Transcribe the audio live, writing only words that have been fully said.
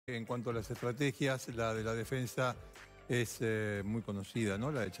En cuanto a las estrategias, la de la defensa es muy conocida,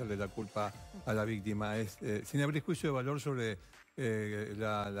 ¿no? La de echarle la culpa a la víctima. Es sin abrir juicio de valor sobre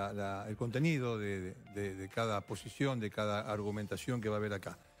el contenido de cada posición, de cada argumentación que va a haber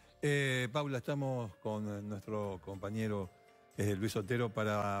acá. Paula, estamos con nuestro compañero Luis Otero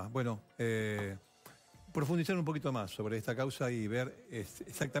para, bueno, profundizar un poquito más sobre esta causa y ver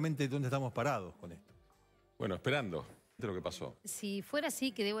exactamente dónde estamos parados con esto. Bueno, esperando de lo que pasó. Si fuera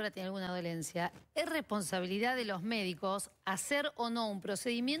así, que Débora tiene alguna dolencia, ¿es responsabilidad de los médicos hacer o no un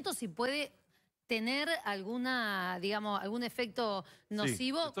procedimiento si puede tener alguna, digamos, algún efecto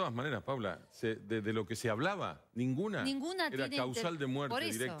nocivo? Sí, de todas maneras, Paula, de lo que se hablaba, ninguna era causal de muerte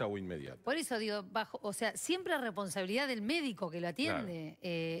directa o inmediata. Por eso digo, o sea, siempre es responsabilidad del médico que lo atiende,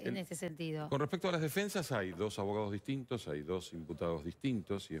 claro, en este sentido. Con respecto a las defensas, hay dos abogados distintos, hay dos imputados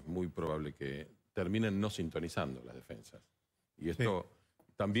distintos y es muy probable que terminen no sintonizando las defensas. Y esto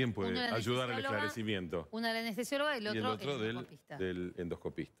también puede ayudar al esclarecimiento. Una del anestesiólogo y el otro del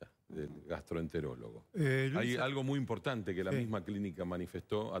endoscopista, del gastroenterólogo. Hay algo muy importante que la misma clínica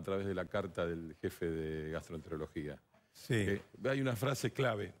manifestó a través de la carta del jefe de gastroenterología. Sí. Hay una frase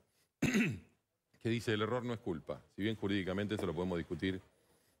clave que dice: el error no es culpa. Si bien jurídicamente esto lo podemos discutir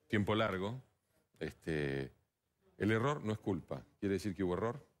tiempo largo, el error no es culpa. ¿Quiere decir que hubo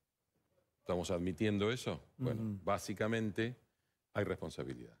error? ¿Estamos admitiendo eso? Bueno, básicamente hay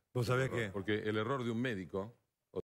responsabilidad. ¿Vos sabés qué? Porque el error de un médico